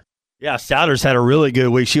her. Yeah, Souders had a really good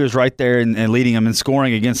week. She was right there and leading them in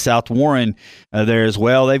scoring against South Warren there as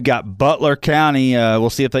well. They've got Butler County. We'll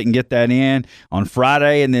see if they can get that in on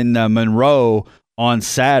Friday, and then Monroe on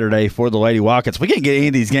Saturday for the Lady Wildcats. If we can't get any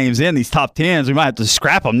of these games in, these top 10s, we might have to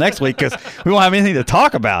scrap them next week because we won't have anything to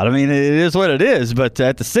talk about. I mean, it is what it is. But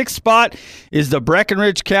at the 6th spot is the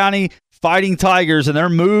Breckenridge County Fighting Tigers, and they're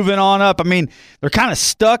moving on up. I mean, they're kind of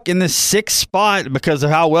stuck in this 6th spot because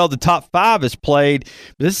of how well the top 5 has played.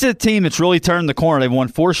 But this is a team that's really turned the corner. They've won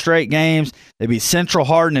 4 straight games. They beat Central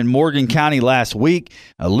Hardin and Morgan County last week.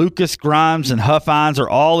 Lucas, Grimes, and Huffines are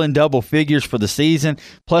all in double figures for the season.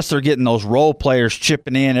 Plus, they're getting those role players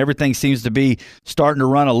chipping in. Everything seems to be starting to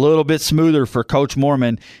run a little bit smoother for Coach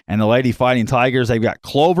Mormon and the Lady Fighting Tigers. They've got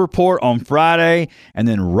Cloverport on Friday and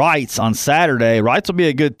then Wrights on Saturday. Wrights will be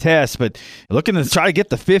a good test, but looking to try to get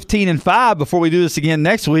to 15-5 before we do this again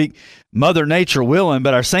next week. Mother Nature willing,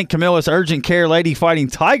 but our St. Camillus Urgent Care Lady Fighting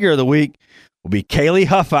Tiger of the week will be Kaylee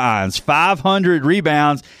Huffines, 500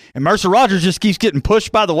 rebounds. And Mercer Rogers just keeps getting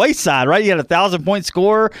pushed by the wayside, right? He had a 1,000-point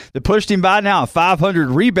scorer that pushed him by, now a 500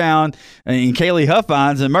 rebound in Kaylee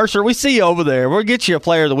Huffines. And Mercer, we see you over there. We'll get you a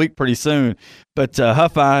player of the week pretty soon. But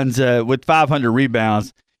Huffines with 500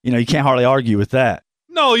 rebounds, you can't hardly argue with that.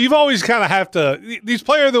 No, you've always kind of have to – these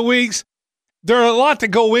player of the weeks, there are a lot to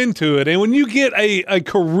go into it. And when you get a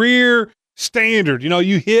career standard,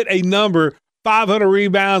 you hit a number, 500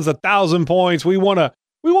 rebounds, 1,000 points, we want to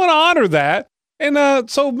honor that. And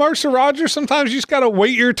so Mercer Rogers, sometimes you just got to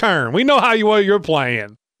wait your turn. We know how you're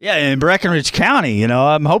playing. Yeah, in Breckenridge County,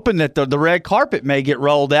 I'm hoping that the red carpet may get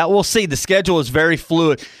rolled out. We'll see. The schedule is very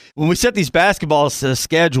fluid. When we set these basketball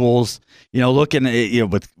schedules, looking at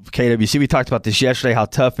with KWC, we talked about this yesterday, how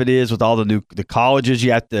tough it is with all the colleges.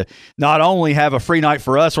 You have to not only have a free night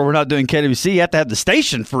for us where we're not doing KWC, you have to have the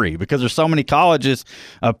station free because there's so many colleges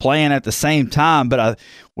playing at the same time. But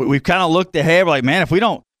we've kind of looked ahead. We're like, man, if we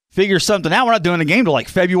don't figure something out, we're not doing a game till like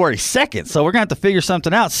February 2nd. So we're going to have to figure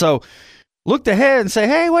something out. So looked ahead and say,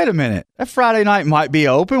 hey, wait a minute. That Friday night might be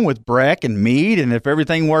open with Breck and Meade, and if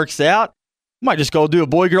everything works out, we might just go do a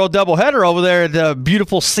boy-girl doubleheader over there at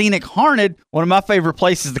beautiful scenic Harned, one of my favorite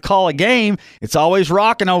places to call a game. It's always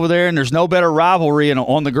rocking over there, and there's no better rivalry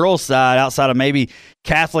on the girls' side outside of maybe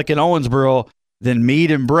Catholic and Owensboro than Meade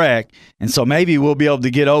and Breck. And so maybe we'll be able to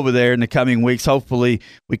get over there in the coming weeks. Hopefully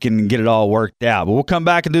we can get it all worked out. But we'll come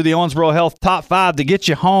back and do the Owensboro Health Top 5 to get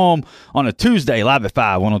you home on a Tuesday, live at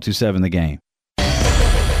 5, 102.7 The Game.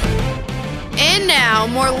 And now,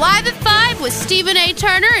 more Live at 5 with Stephen A.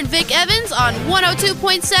 Turner and Vic Evans on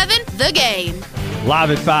 102.7 The Game. Live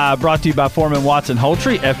at 5, brought to you by Foreman Watson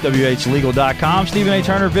Holtrey, FWHlegal.com. Stephen A.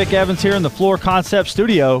 Turner, Vic Evans here in the Floor Concept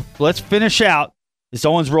Studio. Let's finish out this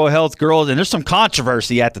Owensboro Health girls, and there's some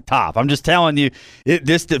controversy at the top. I'm just telling you,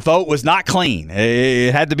 the vote was not clean.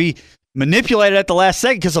 It had to be manipulated at the last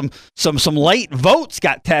second because some late votes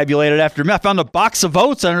got tabulated after. I found a box of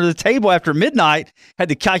votes under the table after midnight, had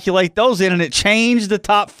to calculate those in, and it changed the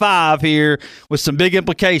top 5 here with some big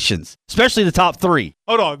implications, especially the top 3.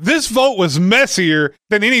 Hold on. This vote was messier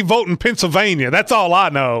than any vote in Pennsylvania. That's all I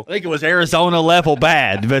know. I think it was Arizona level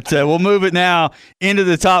bad, but we'll move it now into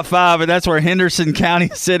the top 5, and that's where Henderson County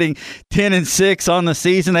is sitting 10-6 on the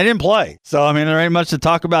season. They didn't play, so I mean there ain't much to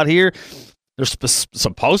talk about here. They're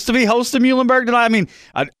supposed to be hosting Muhlenberg tonight. I mean,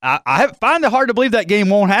 I find it hard to believe that game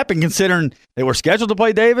won't happen considering they were scheduled to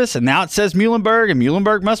play Davis, and now it says Muhlenberg, and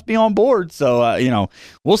Muhlenberg must be on board. So,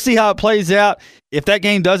 we'll see how it plays out. If that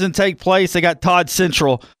game doesn't take place, they got Todd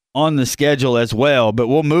Central on the schedule as well. But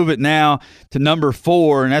we'll move it now to number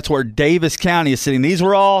 4, and that's where Davis County is sitting. These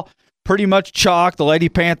were all pretty much chalk. The Lady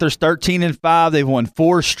Panthers 13-5. They've won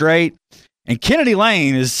 4 straight. And Kennedy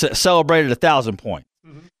Lane has celebrated 1,000 points.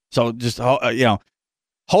 So just,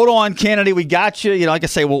 hold on, Kennedy, we got you. Like I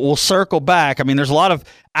say, we'll circle back. I mean, there's a lot of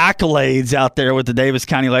accolades out there with the Davis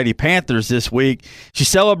County Lady Panthers this week. She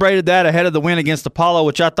celebrated that ahead of the win against Apollo,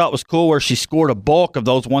 which I thought was cool, where she scored a bulk of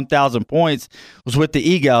those 1,000 points was with the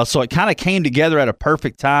Eagles. So it kind of came together at a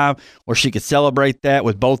perfect time where she could celebrate that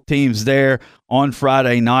with both teams there on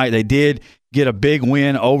Friday night. They did get a big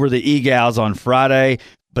win over the Eagles on Friday.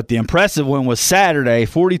 But the impressive one was Saturday,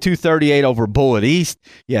 42-38 over Bullitt East.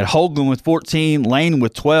 You had Hoagland with 14, Lane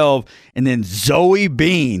with 12, and then Zoe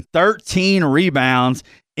Bean, 13 rebounds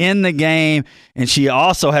in the game. And she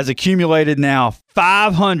also has accumulated now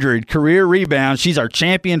 500 career rebounds. She's our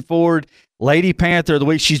champion forward, Lady Panther of the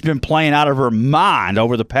week. She's been playing out of her mind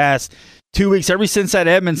over the past 2 weeks. Ever since that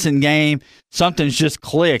Edmondson game, something's just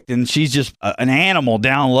clicked, and she's just an animal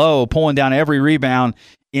down low, pulling down every rebound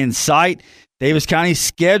in sight. Davis County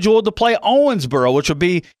scheduled to play Owensboro, which will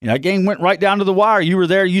be, that game went right down to the wire. You were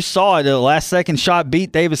there. You saw it. The last-second shot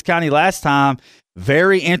beat Davis County last time.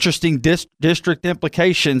 Very interesting district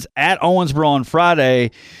implications at Owensboro on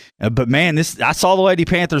Friday. But, man, I saw the Lady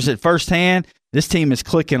Panthers at firsthand. This team is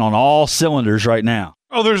clicking on all cylinders right now.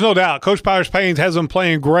 Oh, there's no doubt. Coach Powers-Paynes has them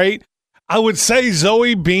playing great. I would say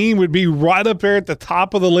Zoe Bean would be right up there at the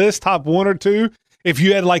top of the list, top 1 or 2, if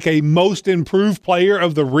you had like a most improved player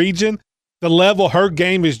of the region. The level her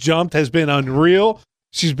game has jumped has been unreal.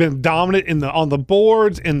 She's been dominant on the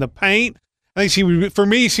boards, in the paint. I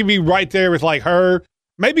think she'd be right there with like her.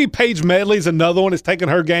 Maybe Paige Medley's another one that's taken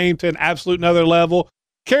her game to an absolute another level.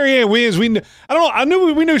 Carrie Ann Williams, we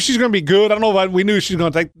knew she's going to be good. I don't know if we knew she's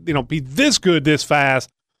going to be this good this fast.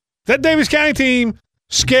 That Davis County team,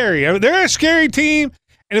 scary. I mean, they're a scary team,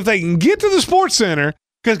 and if they can get to the Sports Center,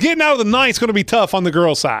 because getting out of the ninth is going to be tough on the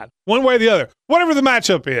girls' side, one way or the other, whatever the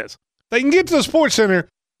matchup is. They can get to the Sports Center,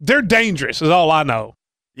 they're dangerous, is all I know.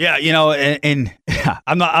 Yeah, and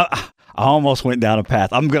I almost went down a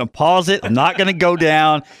path. I'm going to pause it. I'm not going to go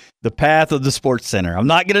down the path of the Sports Center. I'm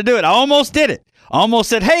not going to do it. I almost did it. I almost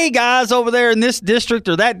said, hey, guys over there in this district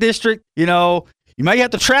or that district, you may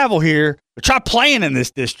have to travel here, but try playing in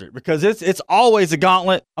this district because it's always a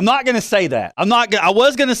gauntlet. I'm not going to say that. I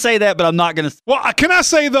was going to say that, but I'm not going to. Well, can I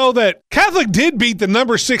say, though, that Catholic did beat the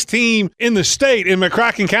number 6 team in the state in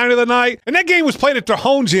McCracken County the night, and that game was played at their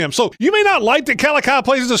home gym. So you may not like that Calico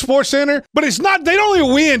plays at the Sports Center, but it's not. They don't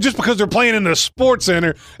only win just because they're playing in the Sports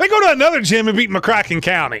Center. They go to another gym and beat McCracken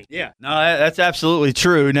County. Yeah, no, that's absolutely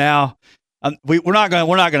true. Now, we're not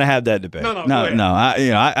going to have that debate. No.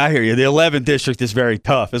 I hear you. The 11th district is very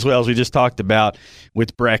tough, as well as we just talked about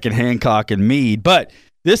with Breck and Hancock and Meade. But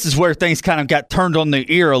this is where things kind of got turned on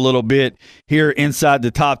the ear a little bit here inside the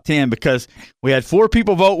top 10 because we had 4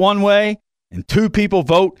 people vote one way and 2 people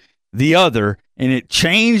vote the other, and it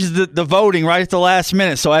changed the voting right at the last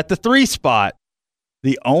minute. So at the 3 spot,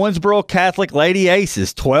 the Owensboro Catholic Lady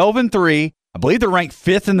Aces, 12-3. I believe they're ranked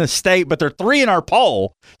 5th in the state, but they're 3 in our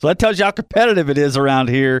poll. So that tells you how competitive it is around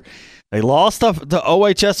here. They lost to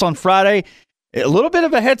OHS on Friday. A little bit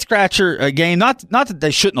of a head-scratcher game. Not that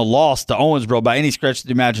they shouldn't have lost to Owensboro by any stretch of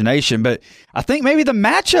the imagination, but I think maybe the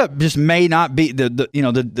matchup just may not be the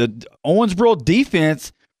Owensboro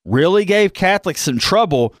defense really gave Catholic some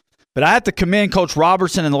trouble. But I have to commend Coach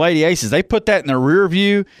Robertson and the Lady Aces. They put that in their rear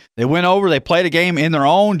view. They went over. They played a game in their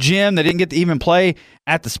own gym. They didn't get to even play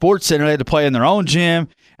at the Sports Center. They had to play in their own gym.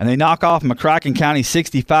 And they knock off McCracken County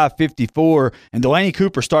 65-54. And Delaney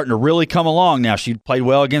Cooper starting to really come along now. She played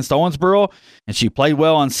well against Owensboro, and she played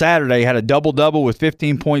well on Saturday. Had a double-double with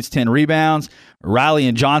 15 points, 10 rebounds. Riley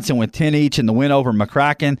and Johnson with 10 each in the win over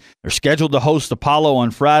McCracken. They're scheduled to host Apollo on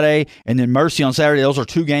Friday, and then Mercy on Saturday. Those are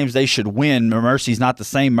 2 games they should win. Mercy's not the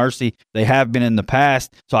same Mercy they have been in the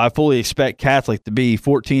past. So I fully expect Catholic to be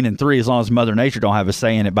 14-3 as long as Mother Nature don't have a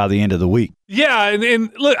say in it by the end of the week. Yeah,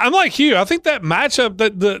 and look, I'm like you. I think that matchup,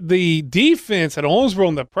 the defense at Owensboro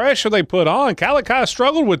and the pressure they put on, Calico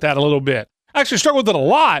struggled with that a little bit. Actually struggled with it a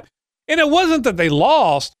lot. And it wasn't that they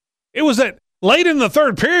lost. It was that late in the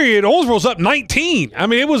third period, Owensboro's up 19. I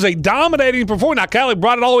mean, it was a dominating performance. Now, Cali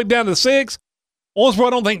brought it all the way down to 6. Owensboro, I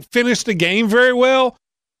don't think, finished the game very well.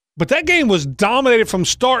 But that game was dominated from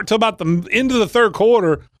start to about the end of the third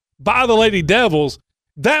quarter by the Lady Devils.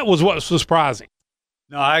 That was what was surprising.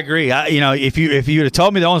 No, I agree. If you would have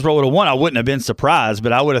told me the Owensboro would have won, I wouldn't have been surprised,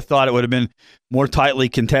 but I would have thought it would have been more tightly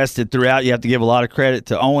contested throughout. You have to give a lot of credit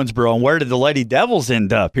to Owensboro. And where did the Lady Devils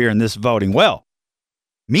end up here in this voting? Well,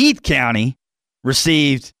 Meade County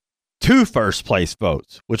received 2 first-place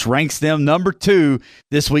votes, which ranks them number 2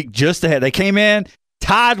 this week just ahead. They came in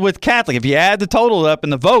tied with Catholic. If you add the total up in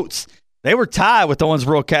the votes, they were tied with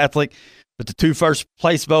Owensboro Catholic, but the 2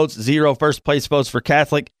 first-place votes, 0 first-place votes for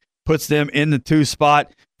Catholic, puts them in the 2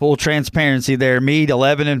 spot. full transparency there. Meade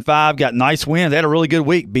 11-5, got nice win. They had a really good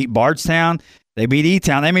week. Beat Bardstown. They beat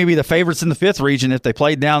E-Town. They may be the favorites in the 5th region if they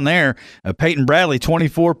played down there. Peyton Bradley,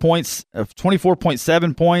 24 points,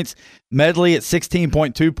 24.7 points. Medley at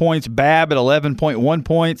 16.2 points. Babb at 11.1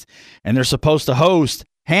 points. And they're supposed to host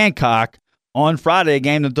Hancock on Friday, a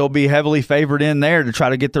game that they'll be heavily favored in there to try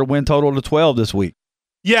to get their win total to 12 this week.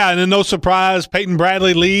 Yeah, and then no surprise, Peyton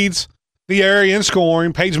Bradley leads the area in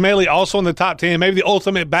scoring. Paige Maley also in the top 10, maybe the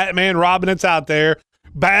ultimate Batman Robin that's out there.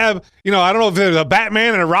 Babb, I don't know if there's a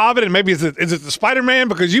Batman and a Robin, and maybe is it the Spider-Man?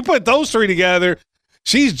 Because you put those three together,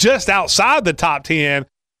 she's just outside the top 10.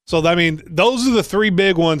 So, those are the three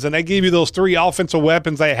big ones, and they give you those three offensive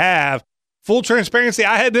weapons they have. Full transparency,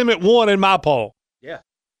 I had them at 1 in my poll. Yeah.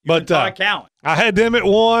 But I had them at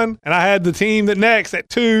 1, and I had the team next at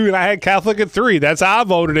 2, and I had Catholic at 3. That's how I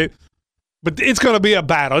voted it. But it's going to be a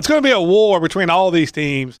battle. It's going to be a war between all these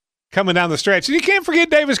teams coming down the stretch. And you can't forget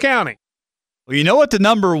Davis County. Well, you know what the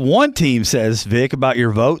number 1 team says, Vic, about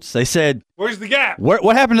your votes? They said, where's the gap?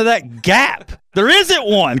 What happened to that gap? There isn't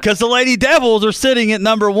one, because the Lady Devils are sitting at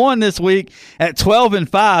number 1 this week at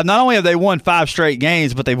 12-5. Not only have they won 5 straight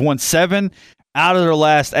games, but they've won 7 out of their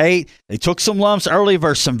last 8. They took some lumps early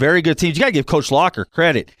versus some very good teams. You got to give Coach Locker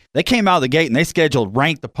credit. They came out of the gate and they scheduled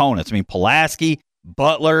ranked opponents. Pulaski,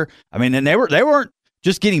 Butler. And they weren't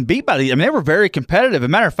just getting beat by these. They were very competitive. As a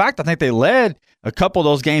matter of fact, I think they led a couple of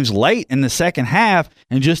those games late in the second half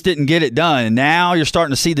and just didn't get it done. And now you're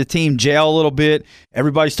starting to see the team gel a little bit.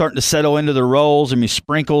 Everybody's starting to settle into their roles.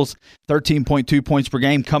 Sprinkles, 13.2 points per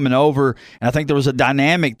game coming over. And I think there was a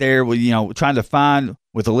dynamic there with, trying to find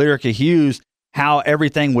with Lyrica Hughes how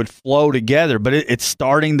everything would flow together. But it's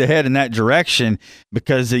starting to head in that direction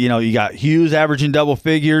because, you got Hughes averaging double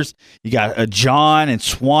figures. You got John and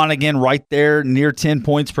Swanigan right there near 10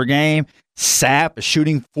 points per game. Sapp is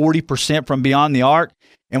shooting 40% from beyond the arc.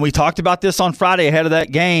 And we talked about this on Friday ahead of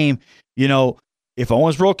that game. If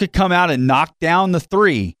Owensboro could come out and knock down the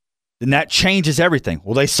 3, then that changes everything.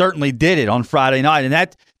 Well, they certainly did it on Friday night.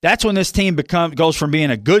 And that's when this team goes from being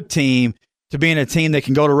a good team to being a team that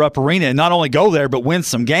can go to Rupp Arena and not only go there, but win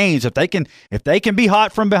some games. If they can be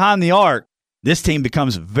hot from behind the arc, this team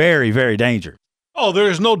becomes very, very dangerous. Oh,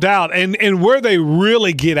 there's no doubt. And where they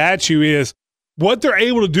really get at you is what they're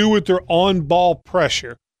able to do with their on-ball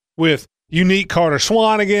pressure with Unique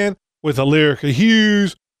Carter-Swanigan, with Lyrica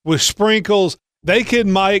Hughes, with Sprinkles. They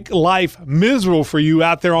can make life miserable for you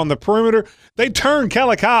out there on the perimeter. They turn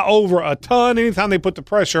Calicut over a ton anytime they put the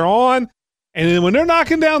pressure on. And then when they're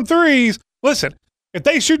knocking down threes, listen, if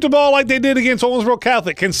they shoot the ball like they did against Owensboro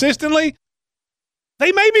Catholic consistently,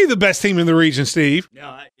 they may be the best team in the region, Steve.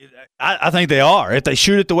 No, I think they are. If they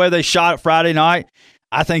shoot it the way they shot it Friday night,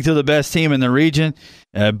 I think they're the best team in the region.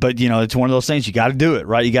 But, it's one of those things. You got to do it,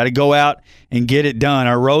 right? You got to go out and get it done.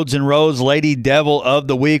 Our Roads and Roads Lady Devil of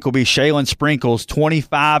the Week will be Shaylin Sprinkles,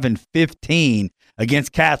 25-15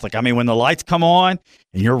 against Catholic. When the lights come on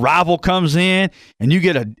and your rival comes in and you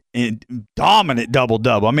get a dominant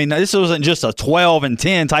double-double. This wasn't just a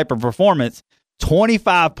 12-10 type of performance.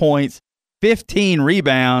 25 points, 15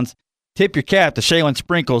 rebounds. Tip your cap to Shaylin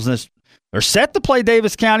Sprinkles. And they're set to play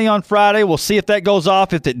Davis County on Friday. We'll see if that goes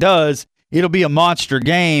off. If it does, it'll be a monster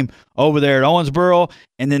game over there at Owensboro.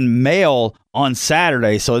 And then Male on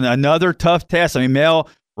Saturday. So another tough test. Male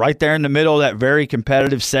right there in the middle of that very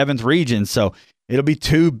competitive 7th region. So it'll be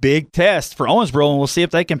 2 big tests for Owensboro, and we'll see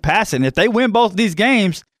if they can pass it. And if they win both of these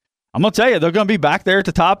games, I'm going to tell you, they're going to be back there at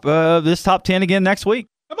the top of this top 10 again next week.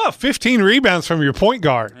 How about 15 rebounds from your point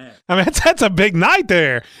guard? Man. That's a big night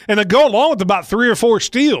there. And to go along with about 3 or 4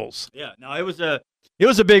 steals. Yeah, no, it was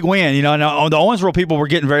a big win. And the Owensboro people were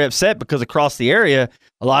getting very upset because across the area,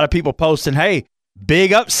 a lot of people posting, hey,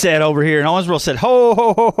 big upset over here. And Owensboro said, ho,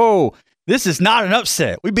 ho, ho, ho. This is not an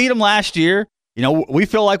upset. We beat them last year. We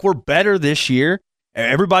feel like we're better this year.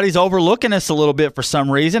 Everybody's overlooking us a little bit for some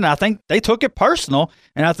reason. I think they took it personal,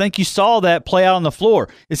 and I think you saw that play out on the floor.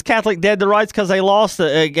 Is Catholic dead to rights because they lost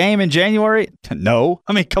a game in January? No.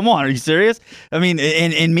 Come on. Are you serious?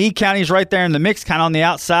 And Meade County's right there in the mix, kind of on the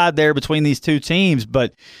outside there between these two teams.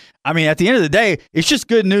 But, at the end of the day, it's just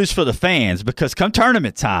good news for the fans because come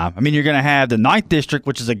tournament time, you're going to have the 9th District,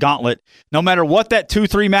 which is a gauntlet. No matter what that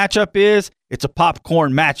 2-3 matchup is, it's a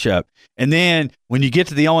popcorn matchup. And then when you get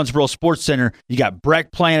to the Owensboro Sports Center, you got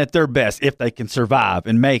Breck playing at their best if they can survive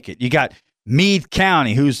and make it. You got Meade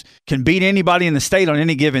County, who can beat anybody in the state on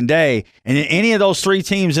any given day. And any of those 3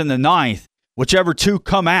 teams in the 9th, whichever 2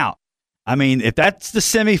 come out, if that's the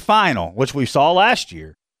semifinal, which we saw last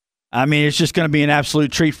year, it's just going to be an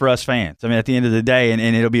absolute treat for us fans. At the end of the day, and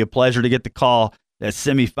it'll be a pleasure to get the call that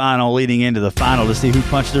semifinal leading into the final to see who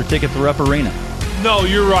punched their ticket to Rupp Arena. No,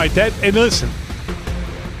 you're right. And listen,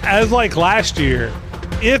 as like last year,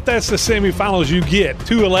 if that's the semifinals you get,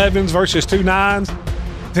 2 11s versus 2 9s,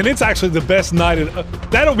 then it's actually the best night.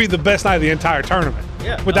 That'll be the best night of the entire tournament,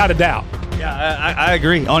 without a doubt. Yeah, I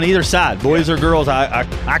agree. On either side, boys or girls,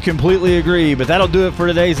 I completely agree. But that'll do it for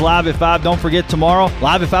today's Live at 5. Don't forget, tomorrow,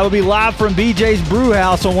 Live at 5 will be live from BJ's Brew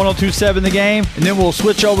House on 102.7 The Game. And then we'll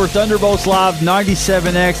switch over Thunderbolts Live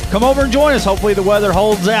 97X. Come over and join us. Hopefully the weather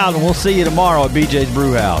holds out, and we'll see you tomorrow at BJ's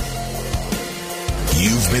Brew House.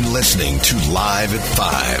 You've been listening to Live at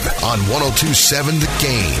 5 on 102.7 The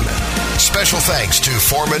Game. Special thanks to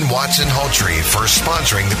Foreman Watson Holtrey for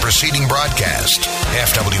sponsoring the preceding broadcast.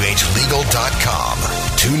 FWHlegal.com.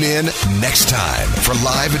 Tune in next time for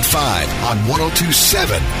Live at 5 on 102.7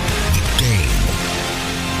 The Game.